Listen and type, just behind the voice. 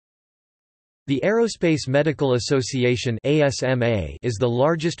The Aerospace Medical Association (ASMA) is the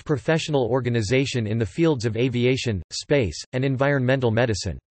largest professional organization in the fields of aviation, space, and environmental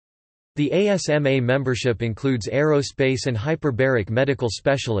medicine. The ASMA membership includes aerospace and hyperbaric medical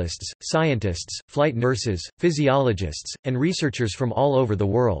specialists, scientists, flight nurses, physiologists, and researchers from all over the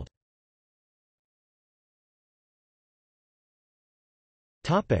world.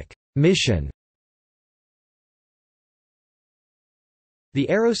 Mission. The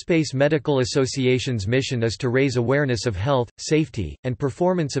Aerospace Medical Association's mission is to raise awareness of health, safety, and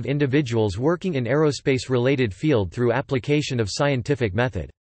performance of individuals working in aerospace-related field through application of scientific method.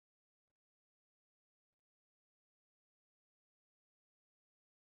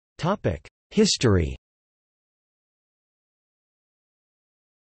 History.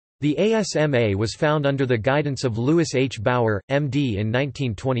 The ASMA was found under the guidance of Louis H. Bauer, M.D. in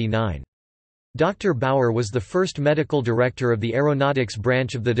 1929. Dr. Bauer was the first medical director of the aeronautics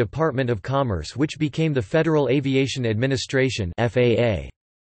branch of the Department of Commerce, which became the Federal Aviation Administration (FAA).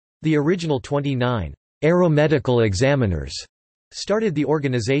 The original 29 aeromedical examiners started the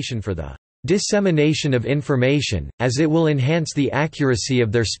organization for the dissemination of information, as it will enhance the accuracy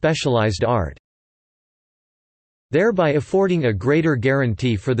of their specialized art, thereby affording a greater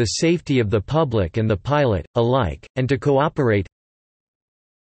guarantee for the safety of the public and the pilot, alike, and to cooperate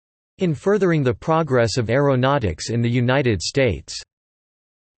in furthering the progress of aeronautics in the United States.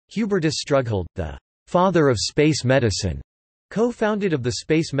 Hubertus Strughold, the father of space medicine, co-founded of the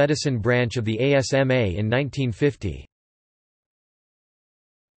space medicine branch of the ASMA in 1950.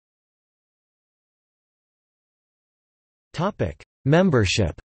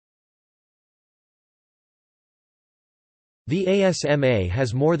 Membership. The ASMA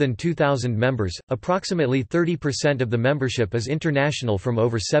has more than 2,000 members, approximately 30% of the membership is international from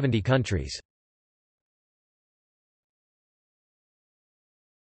over 70 countries.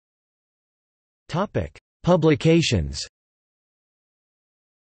 Publications.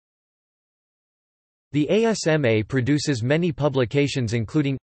 The ASMA produces many publications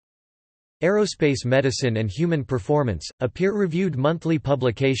including Aerospace Medicine and Human Performance, a peer-reviewed monthly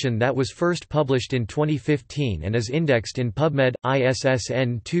publication that was first published in 2015 and is indexed in PubMed,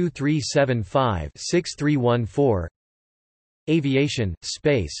 ISSN 2375-6314. Aviation,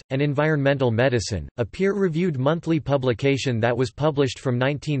 Space, and Environmental Medicine, a peer-reviewed monthly publication that was published from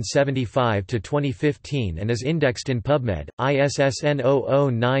 1975 to 2015 and is indexed in PubMed, ISSN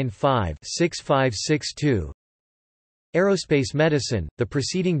 0095-6562. Aerospace Medicine, the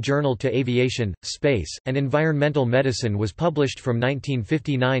preceding journal to Aviation, Space, and Environmental Medicine was published from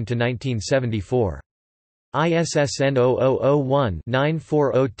 1959 to 1974. ISSN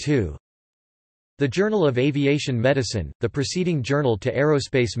 0001-9402. The Journal of Aviation Medicine, the preceding journal to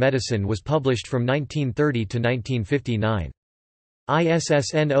Aerospace Medicine was published from 1930 to 1959.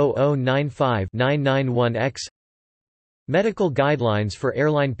 ISSN 0095-991-X. Medical Guidelines for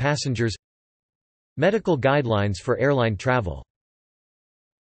Airline Passengers. Medical Guidelines for Airline Travel.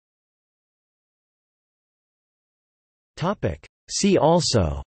 See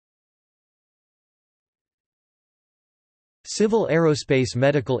also: Civil Aerospace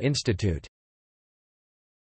Medical Institute.